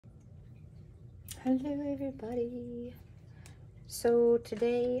Hello everybody. So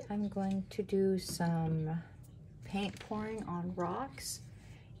today I'm going to do some paint pouring on rocks,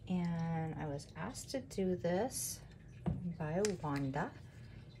 and I was asked to do this by Wanda,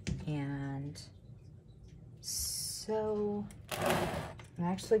 and so I'm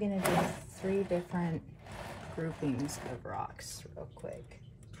actually going to do 3 different groupings of rocks real quick.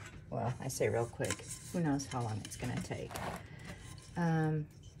 Well, I say real quick, who knows how long it's going to take.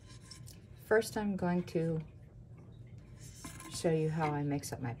 First, I'm going to show you how I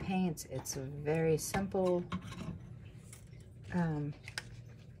mix up my paints. It's a very simple.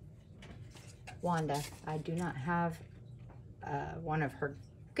 Wanda, I do not have one of her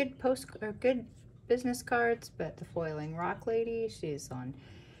good business cards, but the Foiling Rock Lady. She's on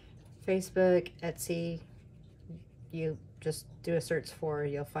Facebook, Etsy. You just do a search for her,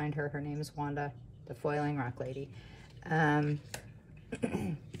 you'll find her. Her name is Wanda, the Foiling Rock Lady.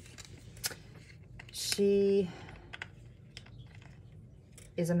 She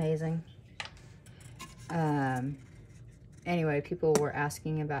is amazing. Anyway, people were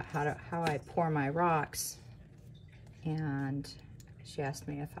asking about how I pour my rocks, and she asked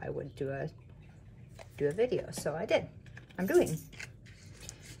me if I would do a video, so I did. I'm doing.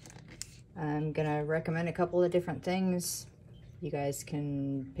 I'm gonna recommend a couple of different things. You guys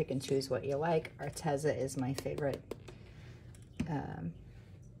can pick and choose what you like. Arteza is my favorite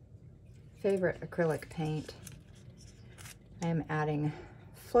acrylic paint. I am adding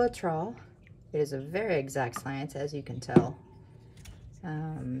Floetrol. It is a very exact science, as you can tell.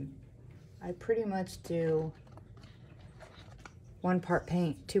 I pretty much do 1 part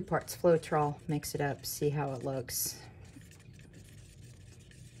paint, 2 parts Floetrol, mix it up, see how it looks.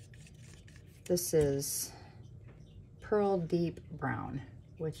 This is Pearl Deep Brown,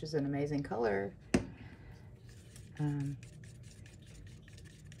 which is an amazing color.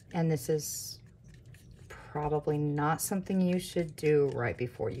 And this is probably not something you should do right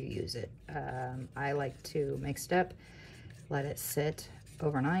before you use it. I like to mix it up, let it sit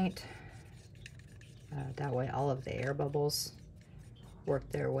overnight. That way all of the air bubbles work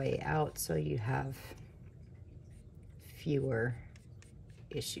their way out, so you have fewer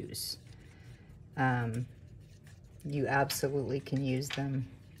issues. You absolutely can use them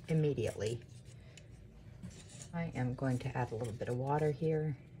immediately. I am going to add a little bit of water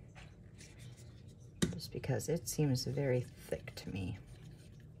here, just because it seems very thick to me.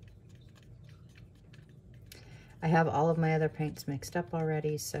 I have all of my other paints mixed up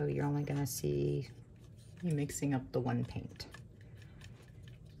already, so you're only gonna see me mixing up the 1 paint.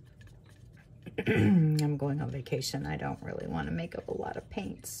 I'm going on vacation. I don't really want to make up a lot of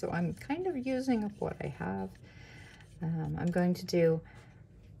paints, so I'm kind of using up what I have. I'm going to do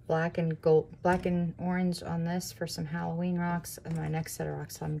black and orange on this for some Halloween rocks. And my next set of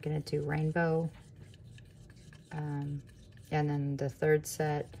rocks, I'm going to do rainbow. And then the 3rd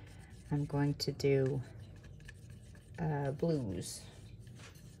set, I'm going to do blues.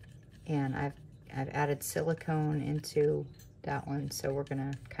 And I've added silicone into that one, so we're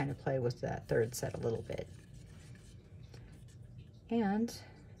gonna kind of play with that 3rd set a little bit. And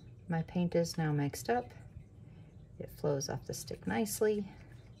my paint is now mixed up. It flows off the stick nicely.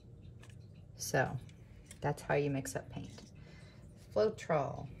 So that's how you mix up paint.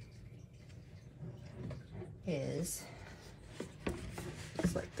 Floetrol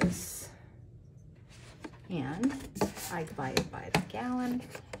looks like this, and I divide it by the gallon.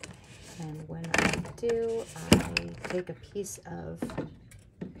 And when I do, I take a piece of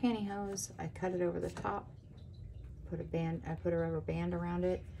pantyhose, I cut it over the top, I put a rubber band around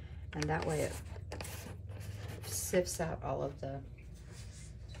it, and that way it sifts out all of the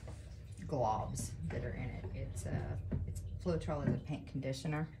globs that are in it. Floetrol is a paint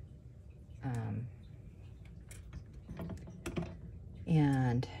conditioner.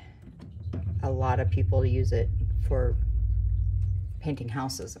 And a lot of people use it for painting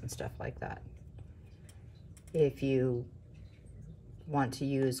houses and stuff like that. If you want to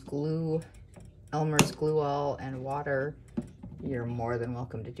use glue, Elmer's Glue All and water, you're more than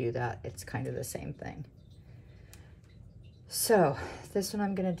welcome to do that. It's kind of the same thing. So this one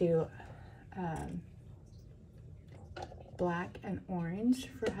I'm gonna do black and orange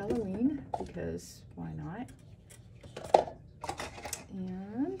for Halloween, because why not?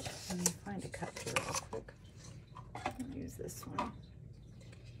 And let me find a cup here real quick. I'll use this one.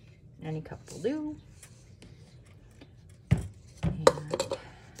 Any cup will do.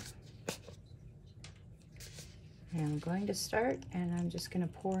 And I'm going to start, and I'm just going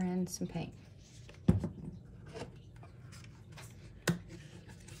to pour in some paint.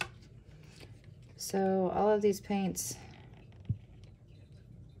 So all of these paints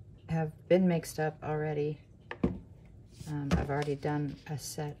have been mixed up already. I've already done a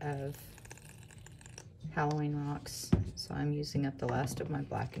set of Halloween rocks, so I'm using up the last of my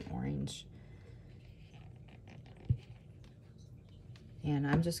black and orange. And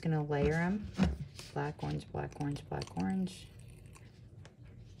I'm just going to layer them. Black, orange, black, orange, black, orange.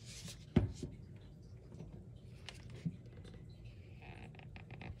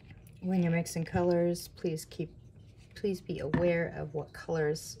 When you're mixing colors, please be aware of what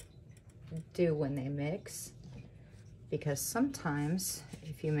colors do when they mix, because sometimes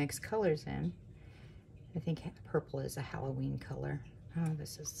if you mix colors in, I think purple is a Halloween color. Oh,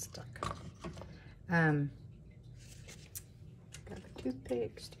 this is stuck. Grab a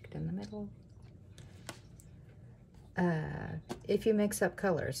toothpick, stick it in the middle. If you mix up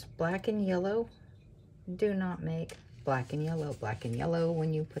colors, black and yellow, do not make black and yellow. Black and yellow,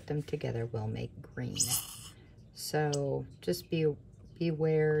 when you put them together, will make green. So just be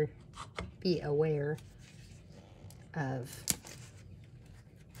aware of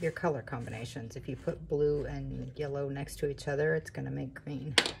your color combinations. If you put blue and yellow next to each other, it's going to make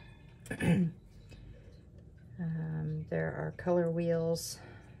green. There are color wheels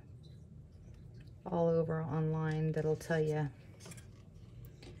all over online that'll tell you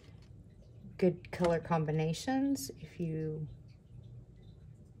good color combinations if you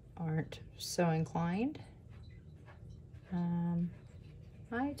aren't so inclined.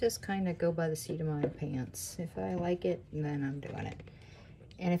 I just kind of go by the seat of my pants. If I like it, then I'm doing it.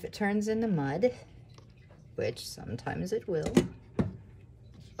 And if it turns into mud, which sometimes it will,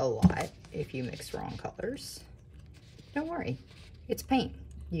 a lot if you mix wrong colors, don't worry, it's paint.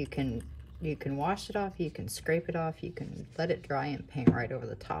 You can wash it off, you can scrape it off, you can let it dry and paint right over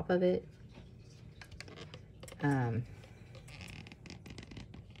the top of it.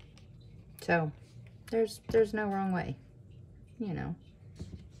 So there's no wrong way, you know.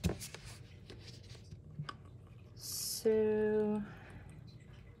 So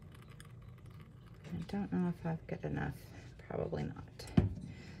I don't know if I've got enough. Probably not.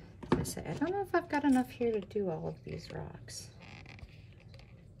 As I say, I don't know if I've got enough here to do all of these rocks.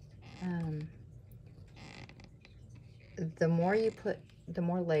 The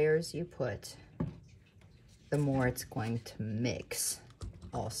more layers you put, the more it's going to mix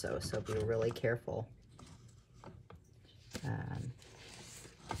also, so be really careful.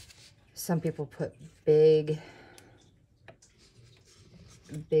 Some people put big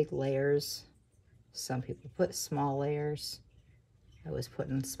layers. Some people put small layers. I was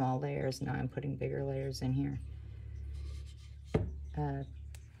putting small layers, now I'm putting bigger layers in here.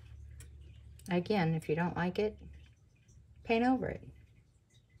 Again, if you don't like it, paint over it.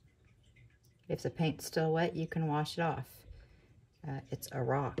 If the paint's still wet, you can wash it off. It's a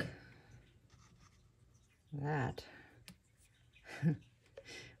rock. That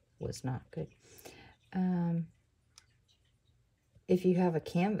was not good. If you have a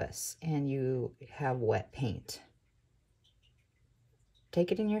canvas and you have wet paint,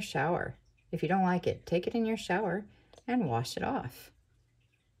 take it in your shower. If you don't like it, take it in your shower and wash it off.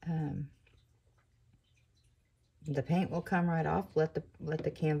 The paint will come right off. Let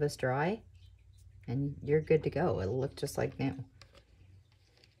the canvas dry, and you're good to go. It'll look just like new.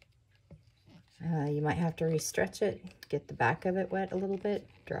 You might have to restretch it, get the back of it wet a little bit,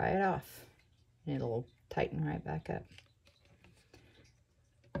 dry it off, and it'll tighten right back up.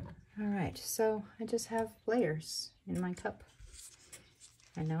 All right, so I just have layers in my cup.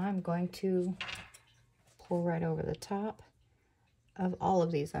 And now I'm going to pour right over the top of all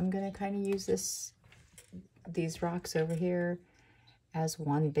of these. I'm going to kind of use these rocks over here as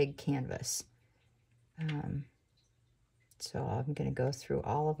one big canvas. So I'm going to go through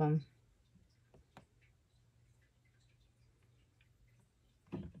all of them.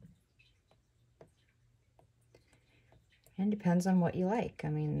 And it depends on what you like. I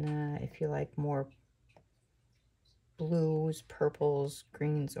mean, if you like more blues, purples,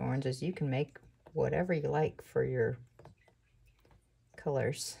 greens, oranges, you can make whatever you like for your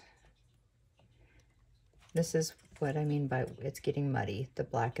colors. This is what I mean by it's getting muddy. The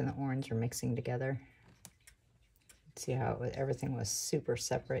black and the orange are mixing together. See how everything was super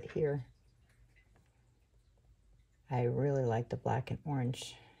separate here. I really like the black and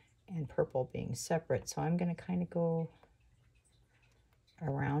orange and purple being separate, so I'm going to kind of go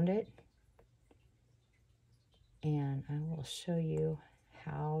around it, and I will show you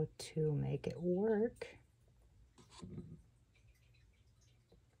how to make it work.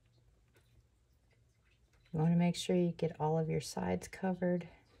 You want to make sure you get all of your sides covered.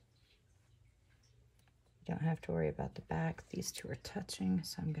 You don't have to worry about the back. These two are touching,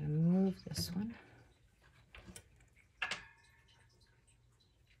 so I'm going to move this one.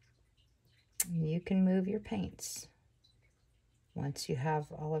 can move your paints. Once you have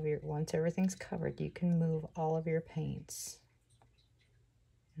once everything's covered, you can move all of your paints.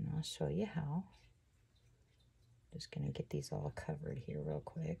 And I'll show you how. Just gonna get these all covered here real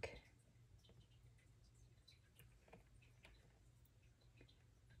quick.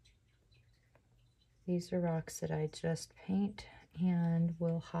 These are rocks that I just paint and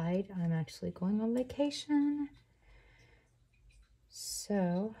will hide. I'm actually going on vacation,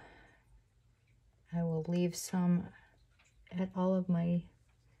 so I will leave some at all of my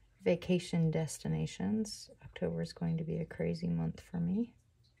vacation destinations. October is going to be a crazy month for me.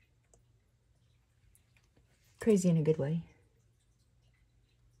 Crazy in a good way.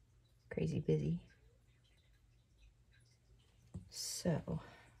 Crazy busy. So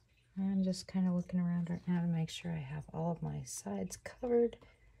I'm just kind of looking around right now to make sure I have all of my sides covered.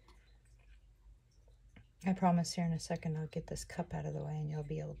 I promise here in a second I'll get this cup out of the way and you'll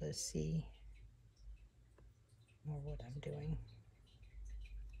be able to see more what I'm doing.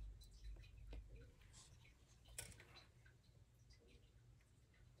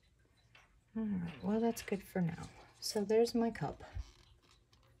 Alright, well that's good for now. So there's my cup.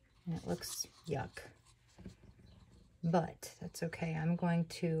 And it looks yuck. But that's okay. I'm going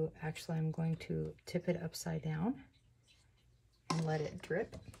to tip it upside down and let it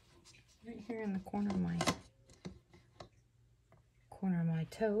drip right here in the corner of my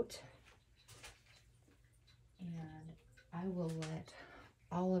tote. And I will let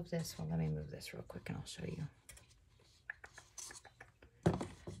all of this, well, let me move this real quick and I'll show you.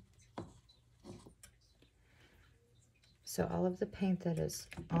 So all of the paint that is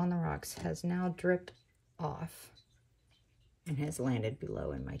on the rocks has now dripped off and has landed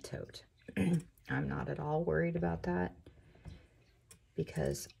below in my tote. I'm not at all worried about that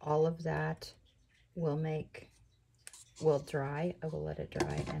because all of that will dry. I will let it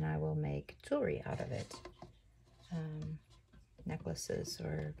dry and I will make jewelry out of it. Necklaces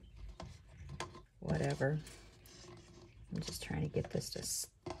or whatever. I'm just trying to get this to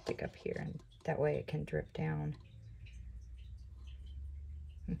stick up here and that way it can drip down.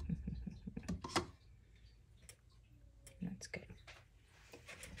 That's good.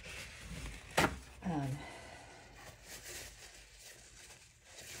 And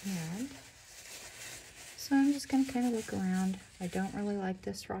so I'm just going to kind of look around. I don't really like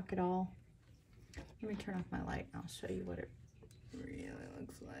this rock at all. Let me turn off my light and I'll show you what it really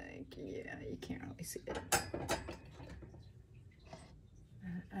looks like. Yeah, you can't really see it.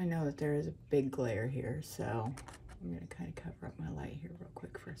 I know that there is a big glare here, so I'm going to kind of cover up my light here real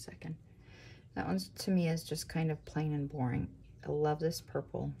quick for a second. That one to me is just kind of plain and boring. I love this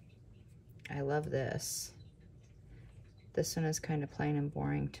purple. I love this. This one is kind of plain and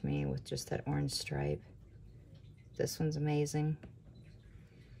boring to me with just that orange stripe. This one's amazing.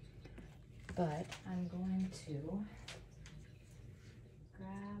 But I'm going to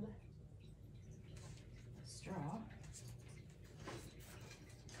grab a straw.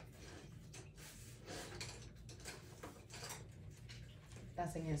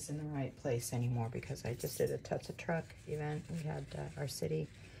 Nothing is in the right place anymore because I just did a Touch a Truck event. We had our city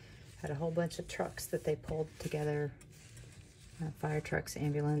had a whole bunch of trucks that they pulled together. Fire trucks,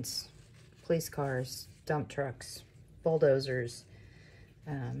 ambulance, police cars, dump trucks, bulldozers,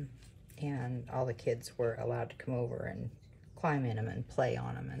 and all the kids were allowed to come over and climb in them and play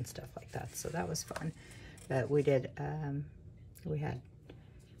on them and stuff like that. So that was fun. But we did, we had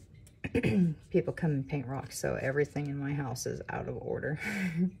people come and paint rocks, so everything in my house is out of order.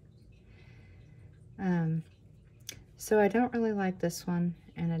 So I don't really like this one,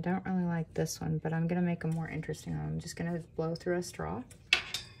 and I don't really like this one, but I'm gonna make them more interesting. I'm just gonna blow through a straw.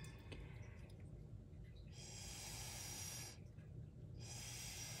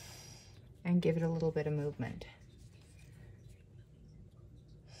 And give it a little bit of movement.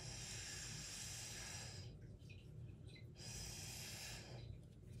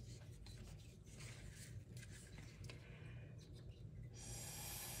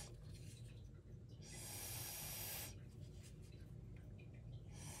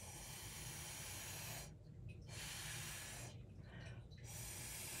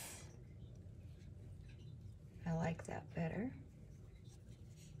 I like that better.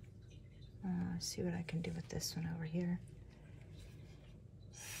 See what I can do with this one over here.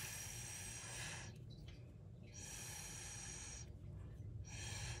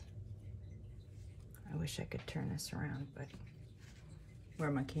 I wish I could turn this around, but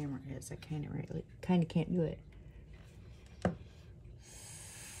where my camera is, I kind of can't do it.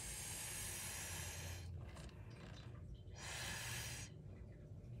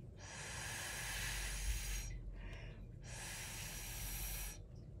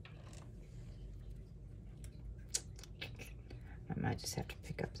 just have to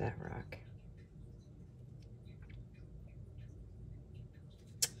pick up that rock.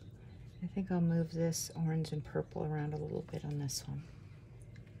 I think I'll move this orange and purple around a little bit on this one.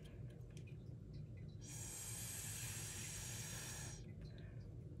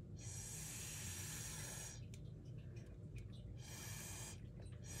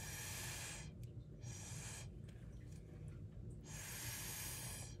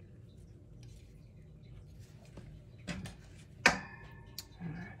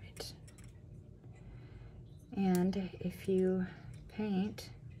 And if you paint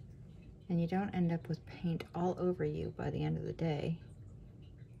and you don't end up with paint all over you by the end of the day,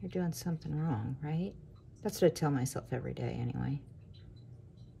 you're doing something wrong, right? That's what I tell myself every day anyway.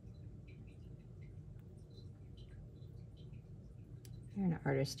 You're an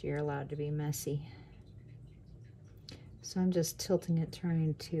artist, you're allowed to be messy. So I'm just tilting it,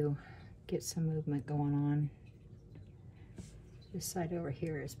 trying to get some movement going on. This side over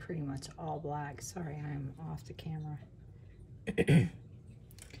here is pretty much all black. Sorry, I'm off the camera. I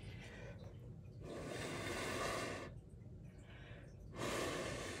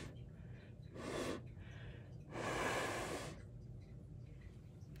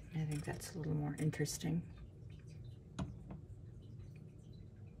think that's a little more interesting.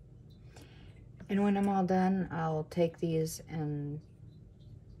 And when I'm all done, I'll take these and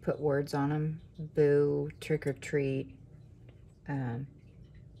put words on them. Boo, trick or treat.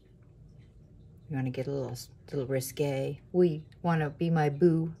 You want to get a little risque. We want to be my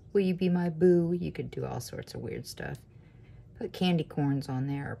boo. Will you be my boo? You could do all sorts of weird stuff. Put candy corns on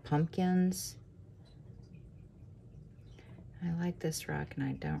there or pumpkins. I like this rock and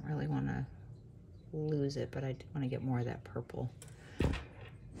I don't really want to lose it, but I do want to get more of that purple.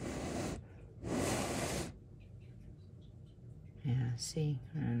 Yeah, see,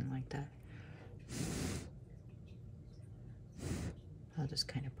 I don't like that. I'll just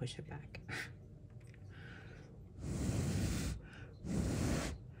kind of push it back.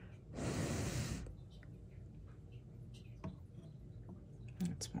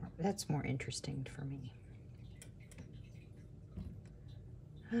 That's more interesting for me.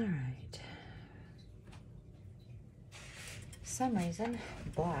 All right. For some reason,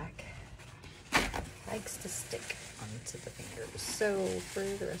 black likes to stick onto the fingers. So for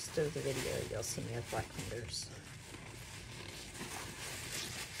the rest of the video, you'll see me with black fingers.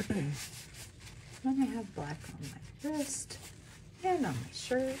 And I have black on my wrist and on my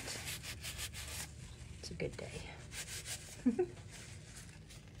shirt. It's a good day.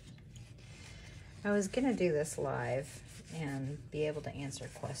 I was gonna do this live and be able to answer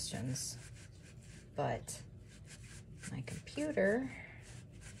questions, but my computer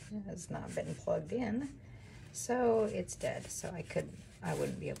has not been plugged in, so it's dead. So I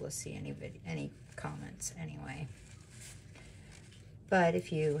wouldn't be able to see any comments anyway. But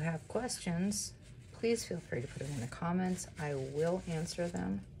if you have questions, please feel free to put them in the comments. I will answer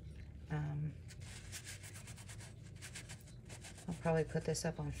them. I'll probably put this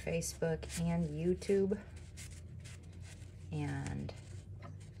up on Facebook and YouTube. And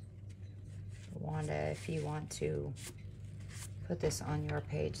Wanda, if you want to put this on your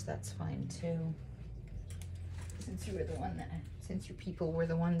page, that's fine too. Since you people were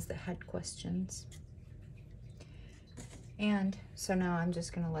the ones that had questions. And so now I'm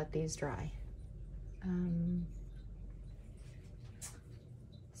just gonna let these dry. Let's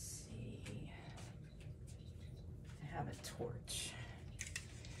see. I have a torch.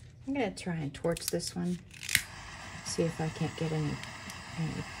 I'm gonna try and torch this one. See if I can't get any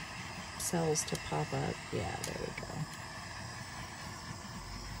cells to pop up. Yeah, there we go.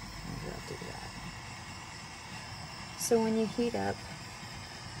 Maybe I'll do that. So when you heat up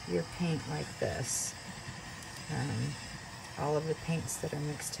your paint like this, all of the paints that are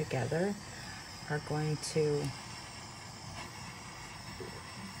mixed together are going to,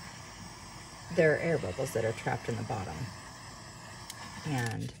 there are air bubbles that are trapped in the bottom.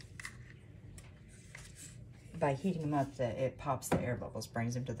 And by heating them up, it pops the air bubbles,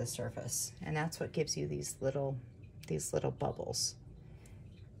 brings them to the surface. And that's what gives you these little bubbles.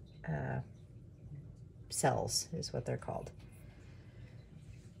 Cells is what they're called.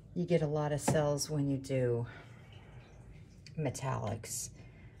 You get a lot of cells when you do metallics.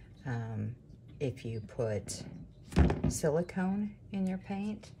 If you put silicone in your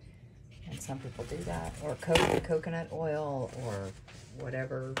paint, and some people do that, or coconut oil, or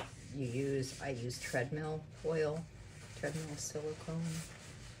whatever you use. I use treadmill oil, treadmill silicone.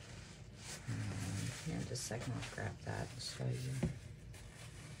 Here in just a second, I'll grab that and show you.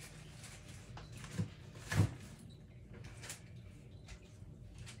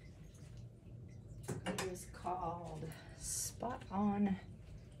 It is called Spot On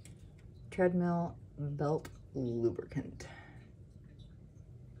treadmill belt lubricant,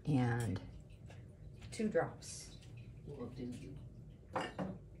 and 2 drops will do you. I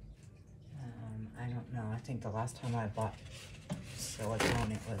don't know, I think the last time I bought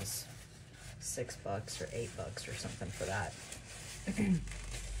silicone it was $6 or $8 or something for that.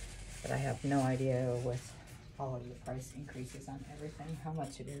 But I have no idea with all of the price increases on everything how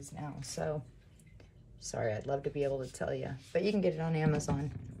much it is now. So sorry, I'd love to be able to tell you, but you can get it on Amazon.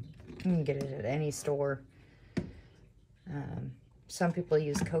 You can get it at any store. Some people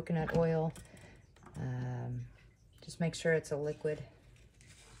use coconut oil. Just make sure it's a liquid,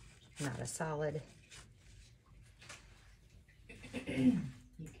 not a solid. You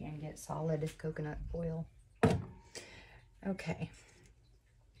can get solid coconut oil. Okay,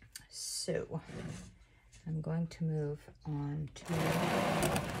 so I'm going to move on to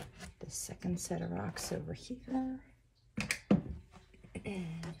the second set of rocks over here.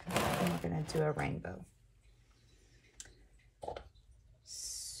 And we're going to do a rainbow.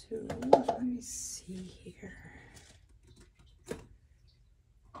 So let me see here. I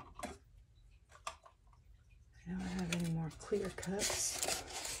don't have any more clear cups.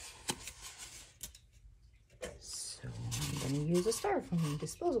 So I'm going to use a styrofoam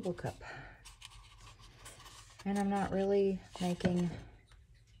disposable cup. And I'm not really making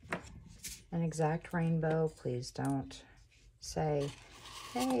an exact rainbow. Please don't say,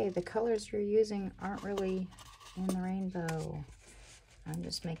 hey, the colors you're using aren't really in the rainbow. I'm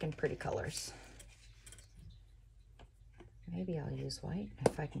just making pretty colors. Maybe I'll use white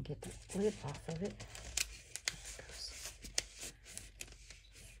if I can get the lid off of it.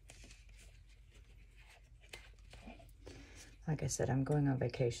 Like I said, I'm going on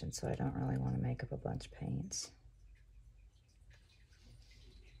vacation, so I don't really want to make up a bunch of paints.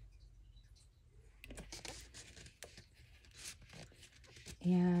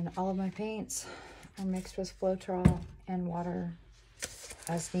 And all of my paints are mixed with Floetrol and water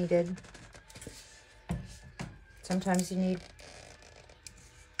as needed. Sometimes you need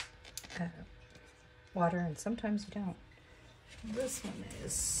water and sometimes you don't. This one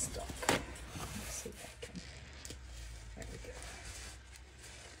is stuck. Let's see if I can. There we go.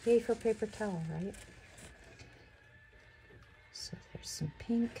 Yay for paper towel, right? So there's some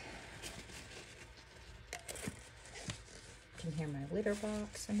pink. You can hear my litter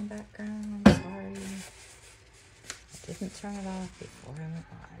box in the background. Sorry. I didn't turn it off before I went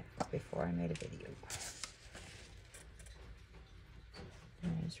live, before I made a video.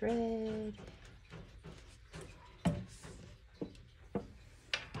 There's red.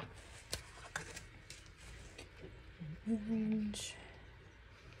 And orange.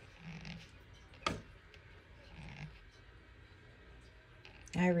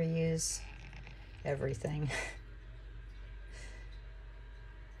 I reuse everything.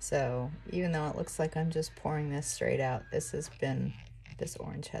 So even though it looks like I'm just pouring this straight out, this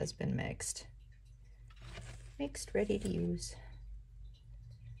orange has been mixed. Mixed, ready to use.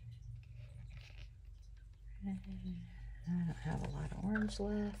 I don't have a lot of orange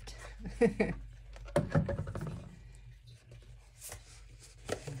left. And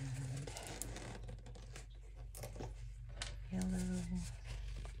yellow.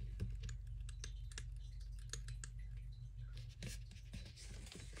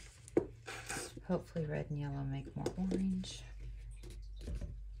 Hopefully red and yellow make more orange.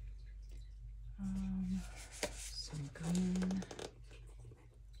 Some green.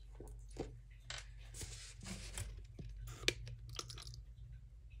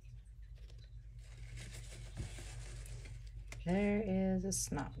 There is a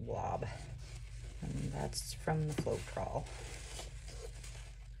snot blob, and that's from the Floetrol,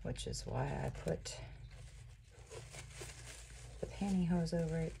 which is why I put the pantyhose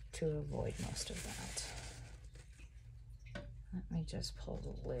over it to avoid most of that. Let me just pull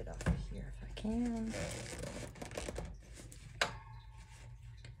the lid off of here if I can.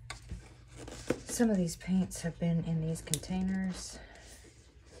 Some of these paints have been in these containers,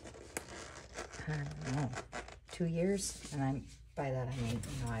 I don't know, 2 years, and by that I mean,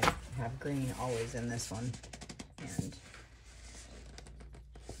 you know, I have green always in this one, and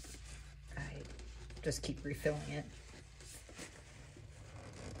I just keep refilling it.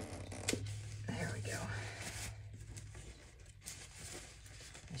 There we go.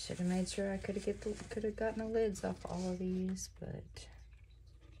 I should have made sure I could have gotten the lids off all of these, but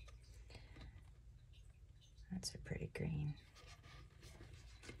that's a pretty green.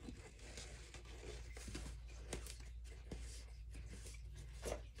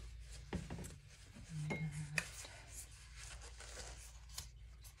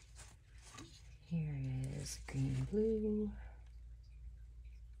 Here is green blue.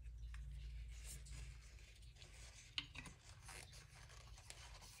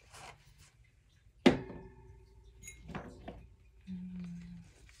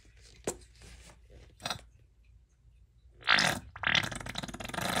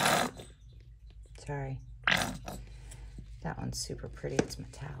 Sorry. That one's super pretty. It's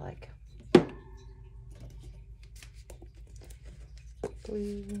metallic.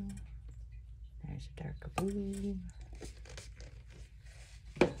 Blue. There's a darker blue.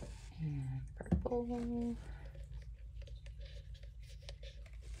 And purple.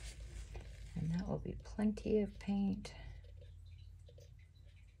 And that will be plenty of paint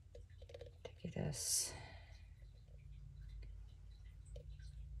to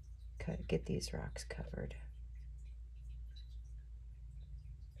get these rocks covered.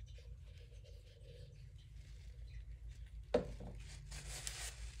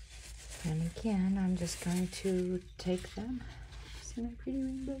 And again, I'm just going to take them. See my pretty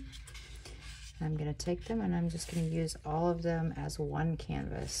rainbow? I'm going to take them and I'm just going to use all of them as one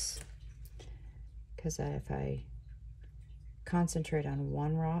canvas. Because if I concentrate on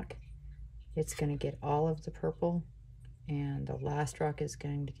one rock, it's going to get all of the purple, and the last rock is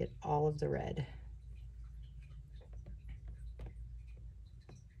going to get all of the red.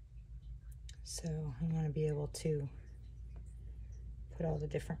 So I want to be able to put all the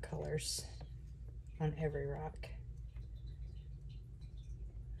different colors on every rock.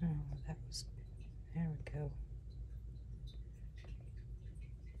 Oh, that was, there we go.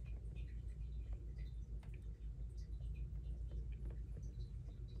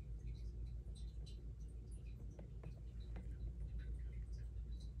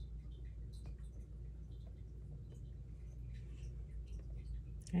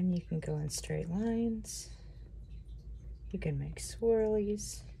 And you can go in straight lines. You can make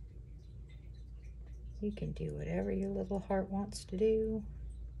swirlies. You can do whatever your little heart wants to do.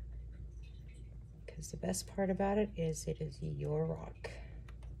 Because the best part about it is your rock,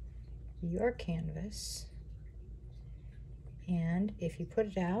 your canvas. And if you put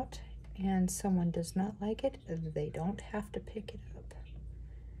it out and someone does not like it, they don't have to pick it up.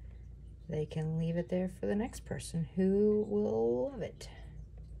 They can leave it there for the next person who will love it.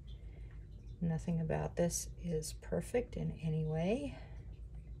 Nothing about this is perfect in any way.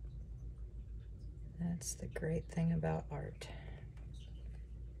 That's the great thing about art.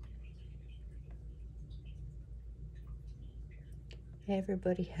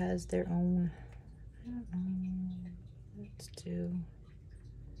 Everybody has their own, I don't know, let's do,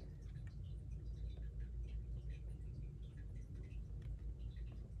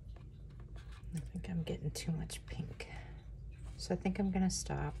 I think I'm getting too much pink. So I think I'm gonna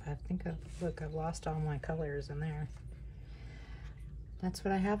stop. Look, I've lost all my colors in there. That's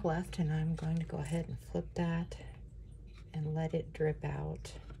what I have left, and I'm going to go ahead and flip that and let it drip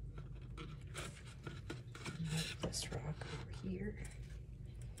out. Let this rock over here.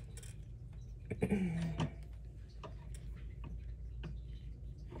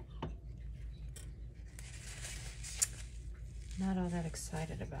 Not all that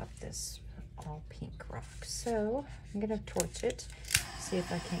excited about this all pink rock. So I'm gonna torch it, see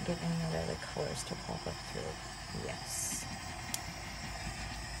if I can't get any of the other colors to pop up through. Yes.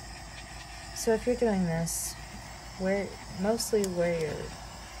 So if you're doing this, mostly where your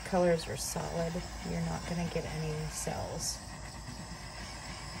colors are solid, you're not gonna get any cells.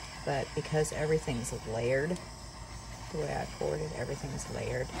 But because everything's layered, the way I poured it, everything's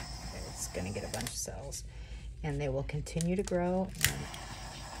layered, it's gonna get a bunch of cells. And they will continue to grow, and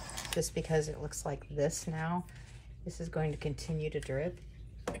just because it looks like this now, this is going to continue to drip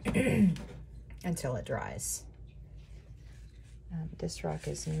until it dries. This rock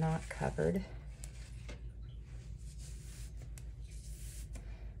is not covered.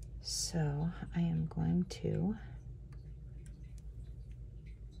 So I am going to,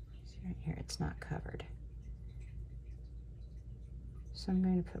 see right here, it's not covered. So I'm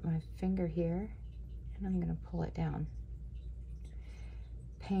going to put my finger here and I'm going to pull it down.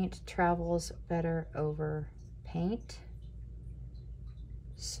 Paint travels better over paint.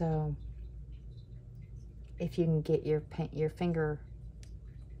 So if you can get your finger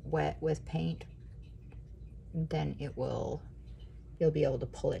wet with paint, then you'll be able to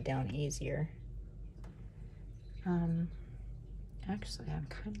pull it down easier. Actually, I'm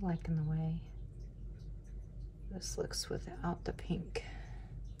kind of liking the way this looks without the pink.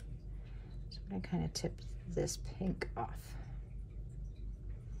 So I'm gonna kind of tip this pink off.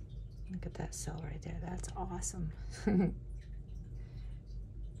 Look at that cell right there, that's awesome.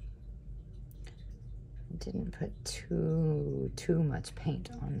 Didn't put too much paint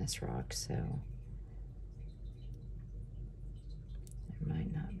on this rock, so there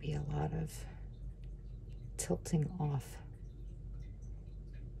might not be a lot of tilting off.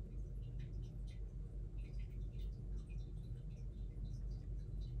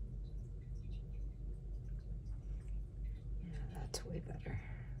 Yeah, that's way better.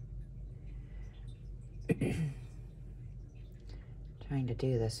 Trying to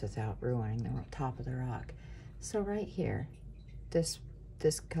do this without ruining the top of the rock. So right here, this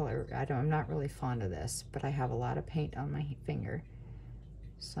color, I'm not really fond of this, but I have a lot of paint on my finger.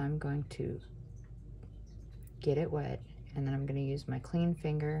 So I'm going to get it wet, and then I'm going to use my clean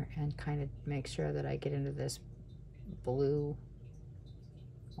finger and kind of make sure that I get into this blue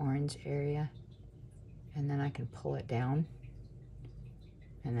orange area, and then I can pull it down,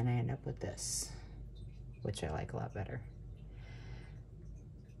 and then I end up with this, which I like a lot better.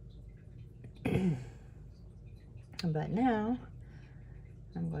 But now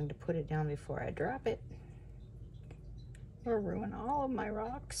I'm going to put it down before I drop it or ruin all of my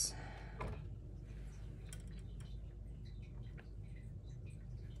rocks.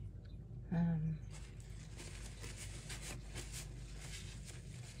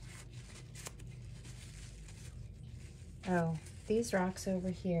 Oh, these rocks over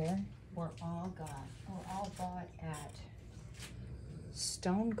here were all bought at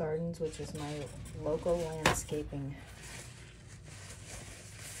Stone Gardens, which is my local landscaping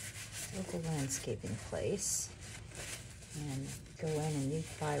place. And go in and you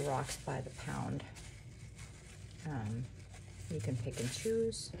buy rocks by the pound. You can pick and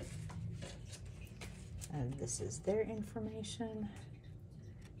choose. And this is their information.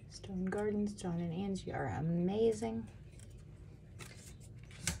 Stone Gardens, John and Angie are amazing.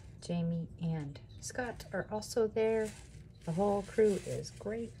 Jamie and Scott are also there. The whole crew is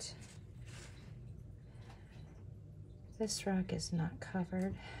great. This rock is not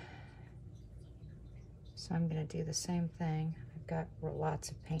covered, so I'm going to do the same thing. I've got lots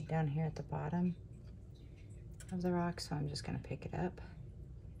of paint down here at the bottom of the rock, so I'm just going to pick it up,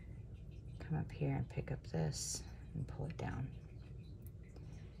 come up here and pick up this and pull it down.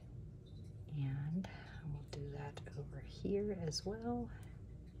 And I will do that over here as well.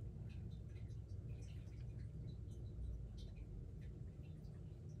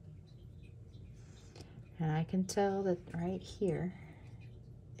 And I can tell that right here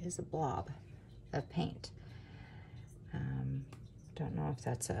is a blob of paint. Don't know if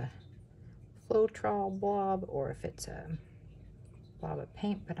that's a Floetrol blob or if it's a blob of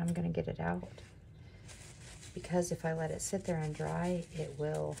paint, but I'm gonna get it out, because if I let it sit there and dry, it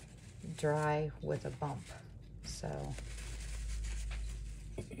will dry with a bump. So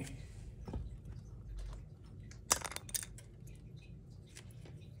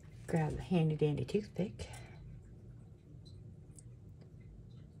grab the handy dandy toothpick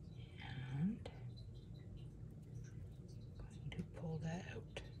and going to pull that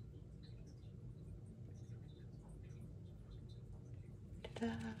out.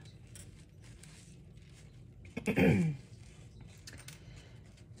 Ta-da!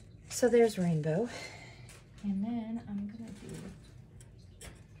 So there's rainbow, and then I'm gonna do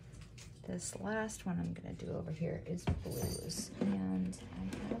this last one. I'm gonna do over here is blues, and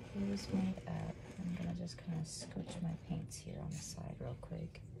I have blues made up. I'm gonna just kind of scooch my paints here on the side real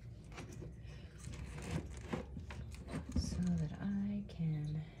quick so that I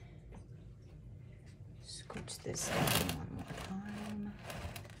can scooch this down one more time.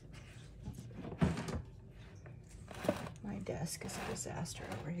 My desk is a disaster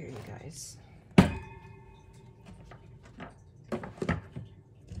over here, you guys.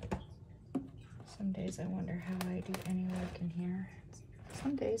 Some days I wonder how I do any work in here.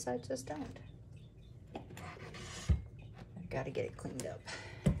 Some days I just don't. I've got to get it cleaned up.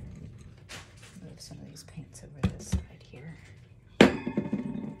 Move some of these paints over this side here.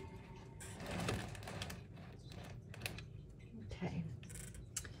 Okay.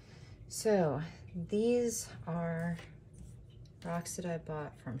 So these are rocks that I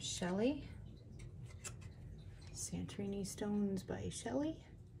bought from Shelly. Santorini Stones by Shelly.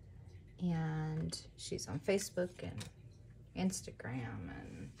 And she's on Facebook and Instagram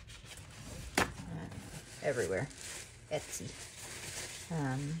and everywhere. Etsy.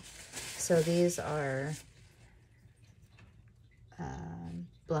 So these are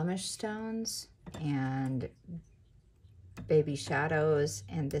blemish stones and baby shadows,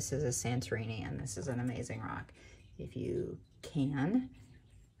 and this is a Santorini, and this is an amazing rock. If you can,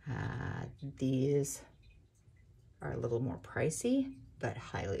 these are a little more pricey, but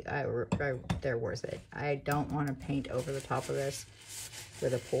they're worth it. I don't want to paint over the top of this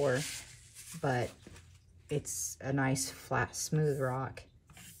with a pour, but it's a nice flat smooth rock,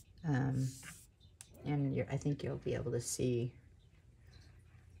 and I think you'll be able to see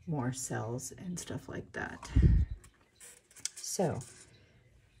more cells and stuff like that. So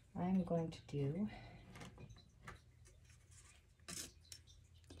I'm going to do,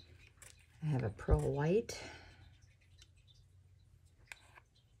 I have a pearl white,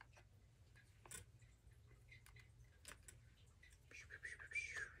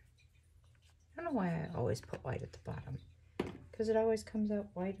 always put white at the bottom because it always comes out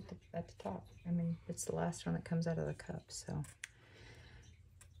white at the top. I mean, it's the last one that comes out of the cup, so.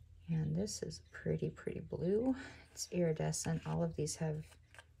 And this is pretty blue. It's iridescent. All of these have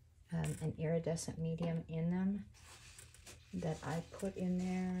an iridescent medium in them that I put in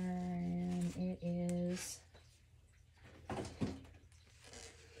there, and it is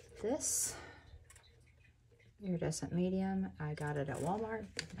this iridescent medium. I got it at Walmart.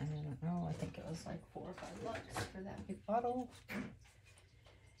 I don't know, I think it was like $4 or $5 for that big bottle.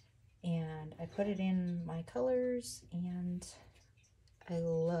 And I put it in my colors, and I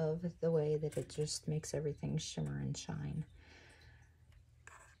love the way that it just makes everything shimmer and shine.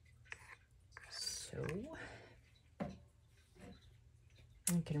 So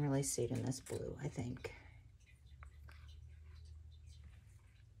you can really see it in this blue, I think.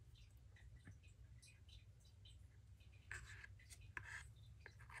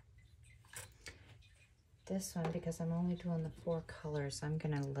 This one, because I'm only doing the 4 colors, I'm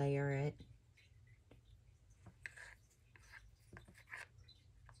gonna layer it.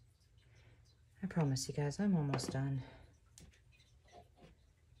 I promise you guys, I'm almost done.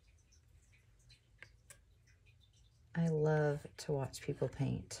 I love to watch people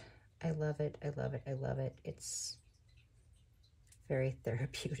paint. I love it, I love it, I love it. It's very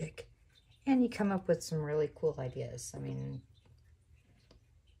therapeutic. And you come up with some really cool ideas. I mean,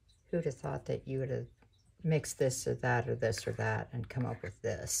 who'd have thought that you would have mixed this or that or this or that and come up with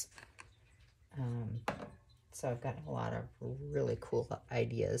this? So I've gotten a lot of really cool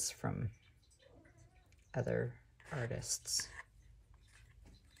ideas from other artists.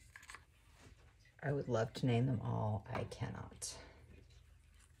 I would love to name them all. I cannot.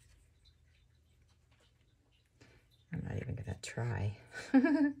 I'm not even gonna try.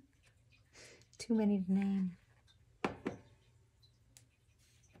 Too many to name.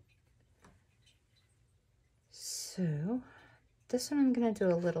 So this one I'm gonna do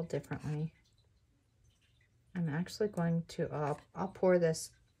a little differently. I'm actually going to, I'll pour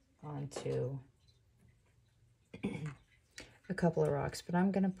this onto a couple of rocks, but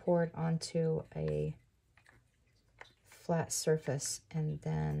I'm gonna pour it onto a flat surface and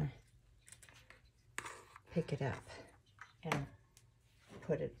then pick it up and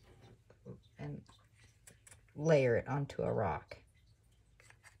put it and layer it onto a rock.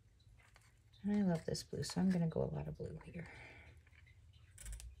 And I love this blue, so I'm gonna go a lot of blue here.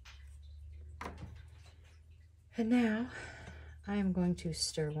 And now I'm going to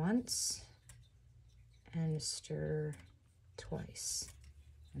stir once and stir twice,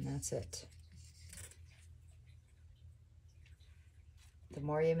 and that's it. The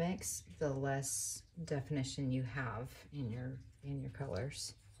more you mix, the less definition you have in your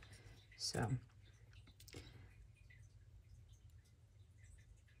colors. So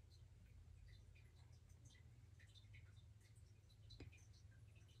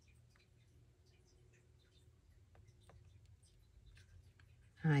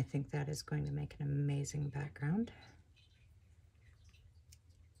I think that is going to make an amazing background.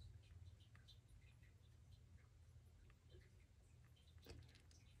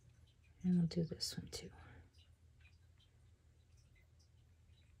 And we'll do this one too.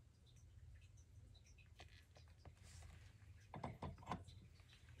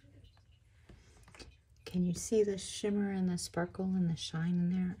 Can you see the shimmer and the sparkle and the shine in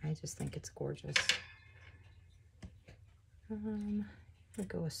there? I just think it's gorgeous. We'll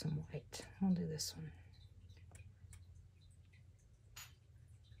go with some white. I'll do this one.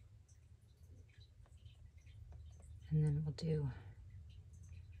 And then we'll do,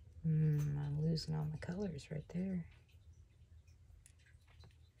 I'm losing all the colors right there.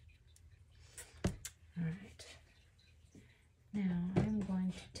 All right. Now I'm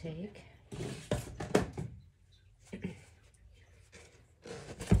going to take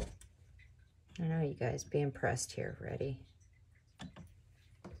I know you guys be impressed here. Ready?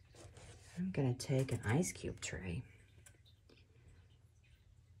 I'm going to take an ice cube tray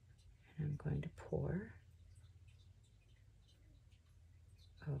and I'm going to pour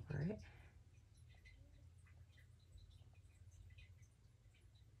over it.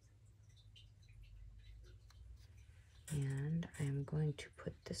 And I'm going to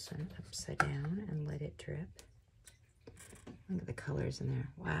put this one upside down and let it drip. Look at the colors in there.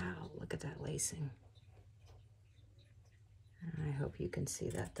 Wow, look at that lacing. And I hope you can see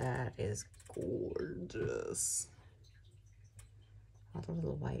that. That is gorgeous. All the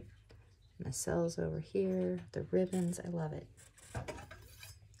little white nacelles over here, the ribbons, I love it.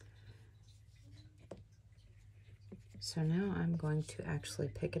 So now I'm going to actually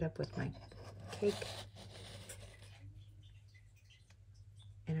pick it up with my cake.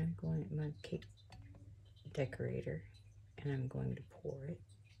 And I'm going, my cake decorator, and I'm going to pour it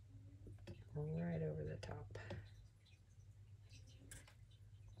right over the top.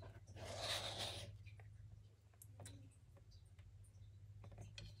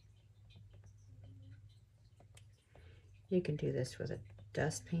 You can do this with a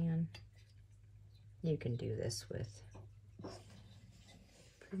dustpan. You can do this with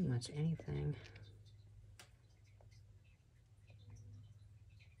pretty much anything.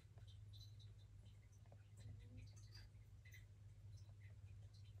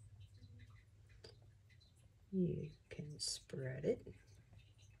 You can spread it.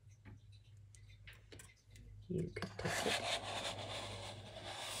 You can take it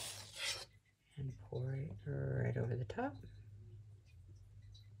and pour it right over the top.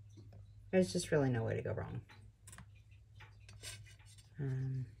 There's just really no way to go wrong.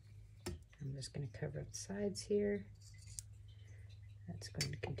 I'm just going to cover up the sides here. That's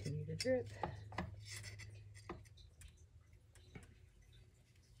going to continue to drip.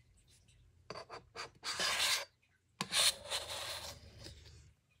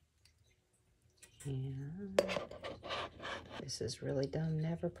 And this is really dumb.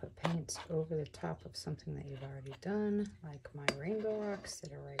 Never put paints over the top of something that you've already done, like my rainbow rocks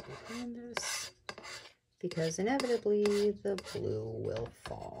that are right behind us, because inevitably the blue will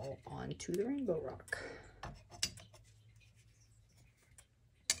fall onto the rainbow rock.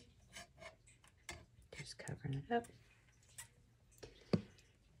 Just covering it up.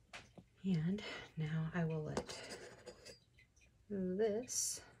 And now I will let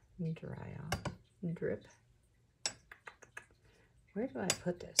this dry off. Drip. Where do I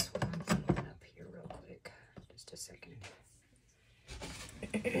put this? Well, I'm cleaning it up here real quick. Just a second.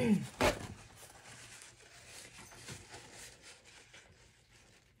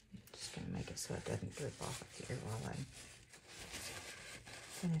 Just gonna make it so it doesn't drip off of here while I'm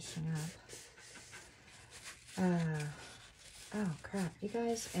finishing up. Oh crap, you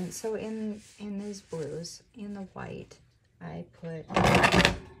guys! And so in these blues, in the white, I put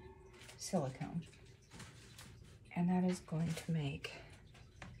silicone, and that is going to make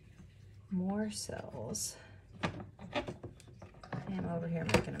more cells. I am over here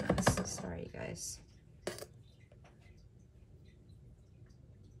making a mess. Sorry, you guys.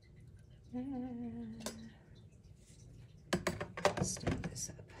 Stand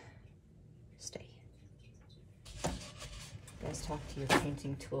this up. Stay. You guys talk to your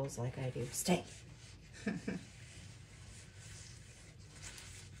painting tools like I do. Stay.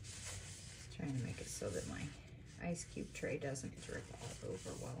 Trying to make it so that my ice cube tray doesn't drip all over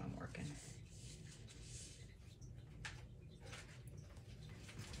while I'm working.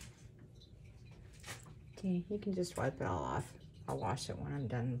 Okay, you can just wipe it all off. I'll wash it when I'm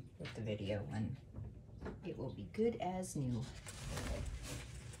done with the video, and it will be good as new.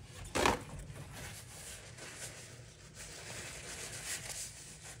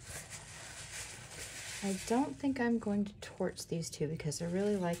 I don't think I'm going to torch these two because I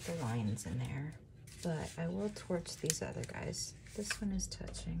really like the lines in there, but I will torch these other guys. This one is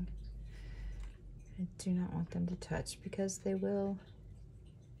touching. I do not want them to touch because they will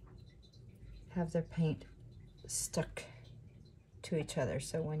have their paint stuck to each other.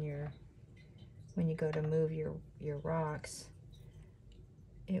 So when you go to move your rocks,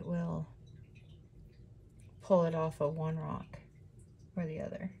 it will pull it off of one rock or the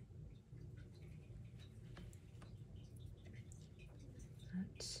other.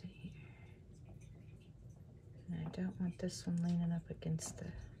 Let's see here. And I don't want this one leaning up against the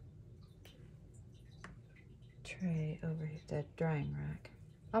tray over here, the drying rack.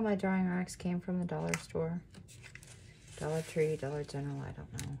 All my drying racks came from the dollar store. Dollar Tree, Dollar General, I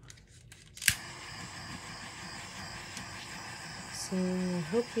don't know. So I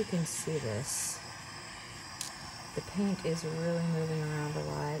hope you can see this. The paint is really moving around a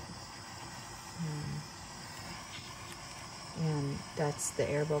lot. And that's the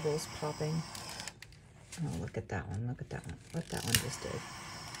air bubbles popping. Oh, look at that one, look at that one. What that one just did.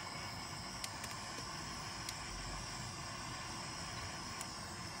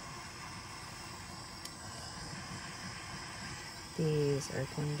 These are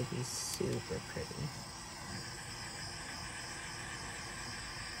going to be super pretty.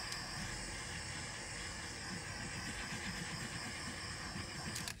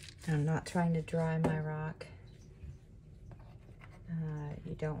 I'm not trying to dry my rock.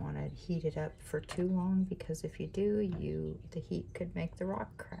 You don't want to heat it up for too long, because if you do, the heat could make the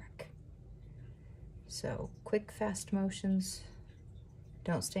rock crack. So quick, fast motions.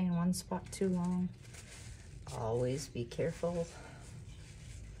 Don't stay in one spot too long. Always be careful.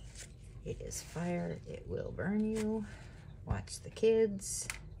 It is fire. It will burn you. Watch the kids.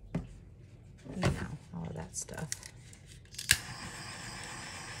 you know, all of that stuff.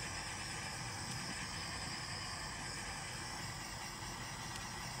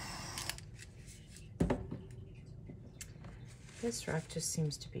 This rock just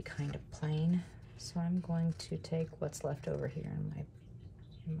seems to be kind of plain, so I'm going to take what's left over here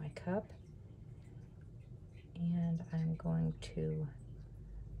in my cup, and I'm going to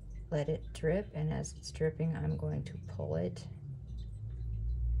let it drip, and as it's dripping, I'm going to pull it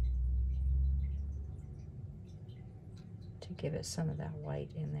to give it some of that white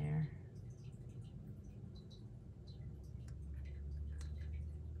in there.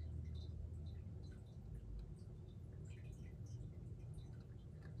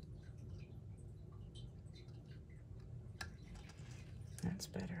 That's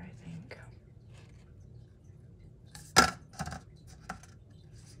better, I think.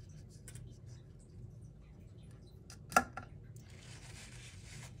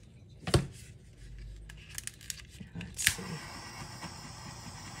 Let's see.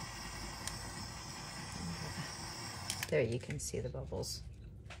 There you can see the bubbles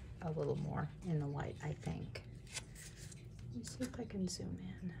a little more in the light, I think. Let me see if I can zoom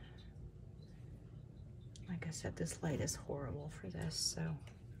in. Like I said, this light is horrible for this, so.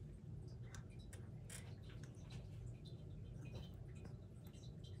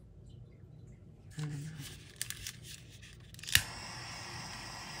 I don't know.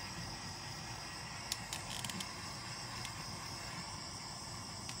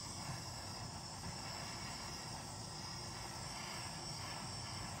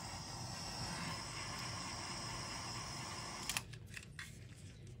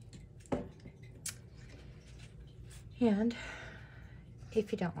 And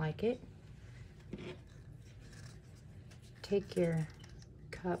if you don't like it, take your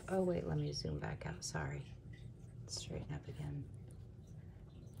cup. Oh wait, let me zoom back out, sorry. Straighten up again.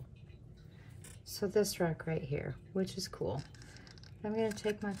 So this rock right here, which is cool. I'm gonna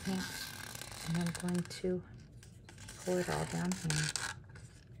take my paint and I'm going to pour it all down here.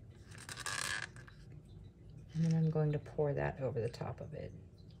 And then I'm going to pour that over the top of it.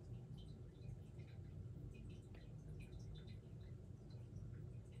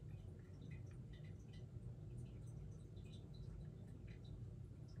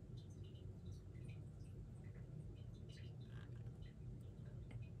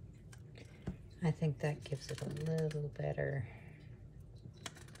 I think that gives it a little better,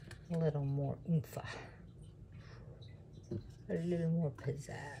 a little more oomph, a little more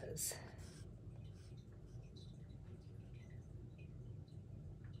pizzazz.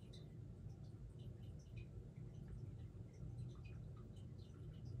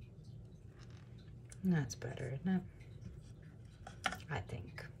 And that's better, isn't it? I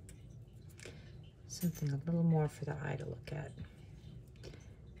think. Something a little more for the eye to look at.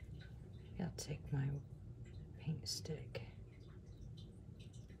 I'll take my paint stick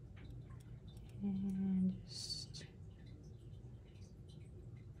and just,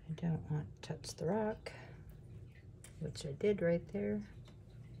 I don't want to touch the rock, which I did right there.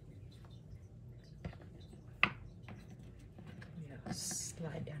 Yeah,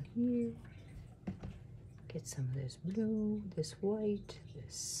 slide down here, get some of this blue, this white,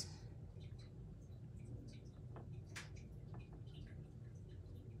 this.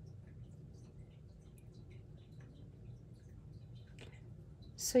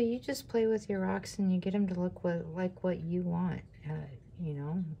 So you just play with your rocks and you get them to look like what you want. You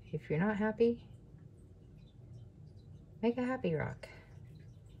know, if you're not happy, make a happy rock.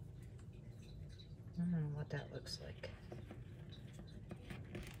 I don't know what that looks like.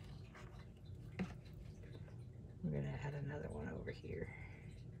 We're gonna add another one over here.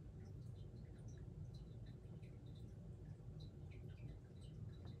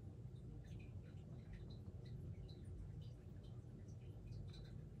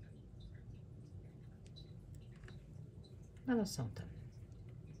 Little something.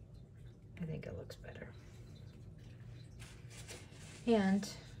 I think it looks better. And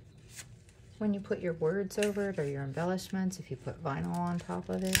when you put your words over it or your embellishments, if you put vinyl on top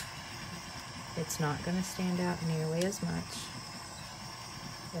of it, it's not going to stand out nearly as much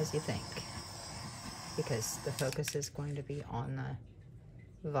as you think, because the focus is going to be on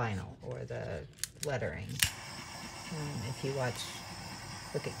the vinyl or the lettering. If you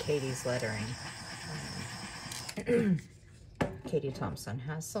look at Katie's lettering, Katie Thompson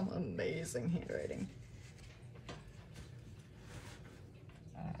has some amazing handwriting.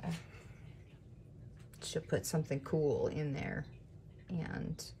 She'll put something cool in there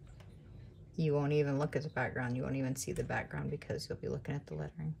and you won't even look at the background. You won't even see the background because you'll be looking at the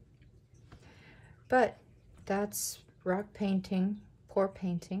lettering. But that's rock painting, pour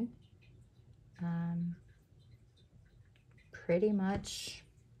painting. Pretty much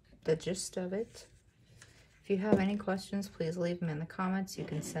the gist of it. If you have any questions, please leave them in the comments. You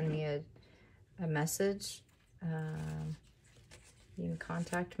can send me a message. You can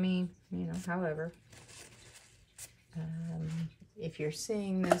contact me, you know, however. If you're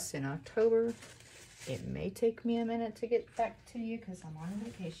seeing this in October, it may take me a minute to get back to you because I'm on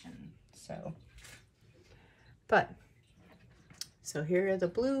vacation. So here are the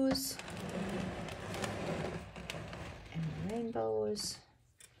blues and the rainbows.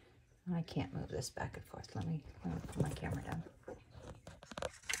 I can't move this back and forth. Let me put my camera down.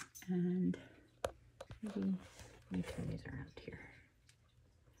 And maybe let me turn these around here.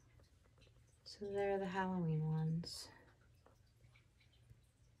 So there are the Halloween ones.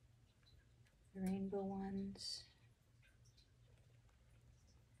 The rainbow ones.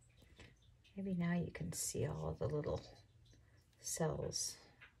 Maybe now you can see all of the little cells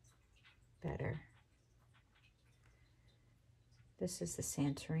better. This is the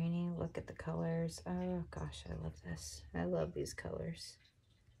Santorini. Look at the colors. Oh gosh, I love this. I love these colors.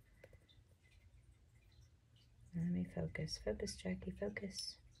 Let me focus. Focus, Jackie,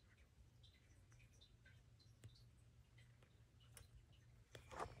 focus.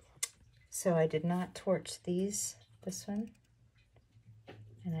 So I did not torch this one,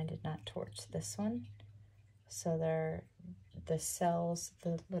 and I did not torch this one. So they're the cells,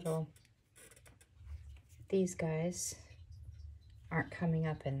 the little, these guys aren't coming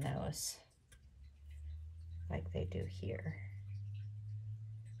up in those like they do here.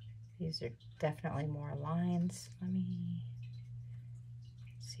 These are definitely more lines. Let me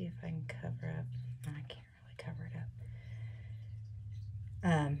see if I can cover up. No, I can't really cover it up.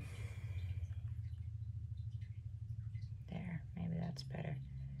 There, maybe that's better.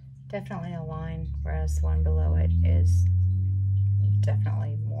 Definitely a line, whereas the one below it is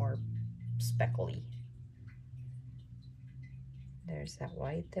definitely more speckly. There's that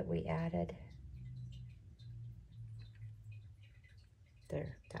white that we added.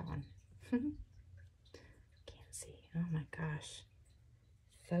 There, that one. Can't see. Oh my gosh.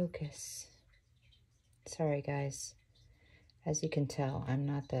 Focus. Sorry guys. As you can tell, I'm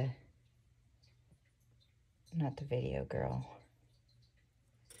not the video girl.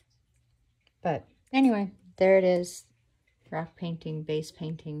 But anyway, there it is. Rock painting, base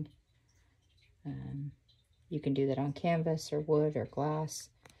painting. You can do that on canvas or wood or glass.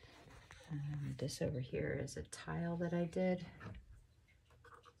 This over here is a tile that I did.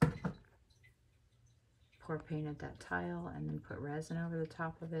 Pour painted that tile and then put resin over the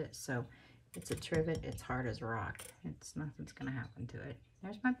top of it. So it's a trivet. It's hard as rock. Nothing's gonna happen to it.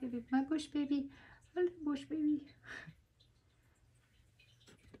 There's my baby, my bush baby. A little bush baby.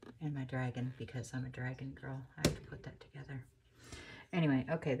 And my dragon, because I'm a dragon girl. I have to put that together. Anyway,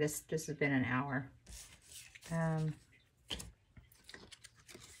 okay, this has been an hour.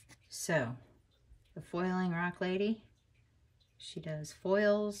 So, the foiling rock lady, she does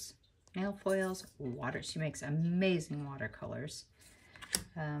foils, nail foils, water. She makes amazing watercolors.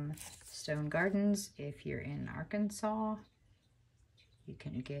 Stone Gardens, if you're in Arkansas, you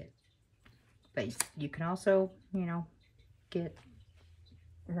can get, but you can also, you know, get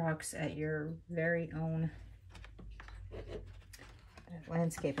rocks at your very own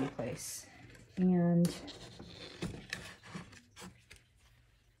landscaping place. And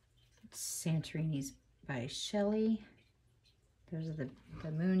Santorini's by Shelley. Those are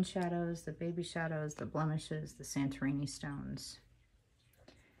the moon shadows, the baby shadows, the blemishes, the Santorini stones.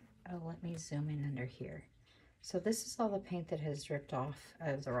 Oh, let me zoom in under here. So this is all the paint that has dripped off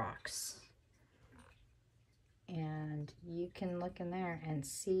of the rocks. And you can look in there and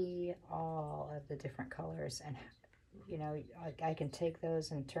see all of the different colors. And, you know, I can take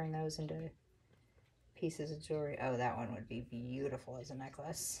those and turn those into pieces of jewelry. Oh, that one would be beautiful as a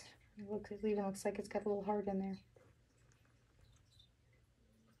necklace. It even looks like it's got a little heart in there.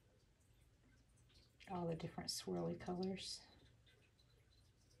 All the different swirly colors.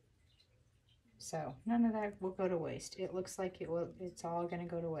 So none of that will go to waste. It looks like it will. It's all going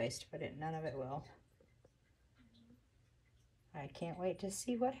to go to waste, but none of it will. I can't wait to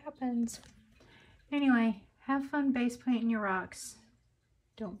see what happens. Anyway, have fun base painting your rocks.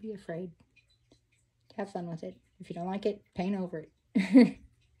 Don't be afraid. Have fun with it. If you don't like it, paint over it.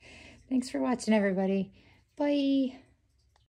 Thanks for watching, everybody. Bye.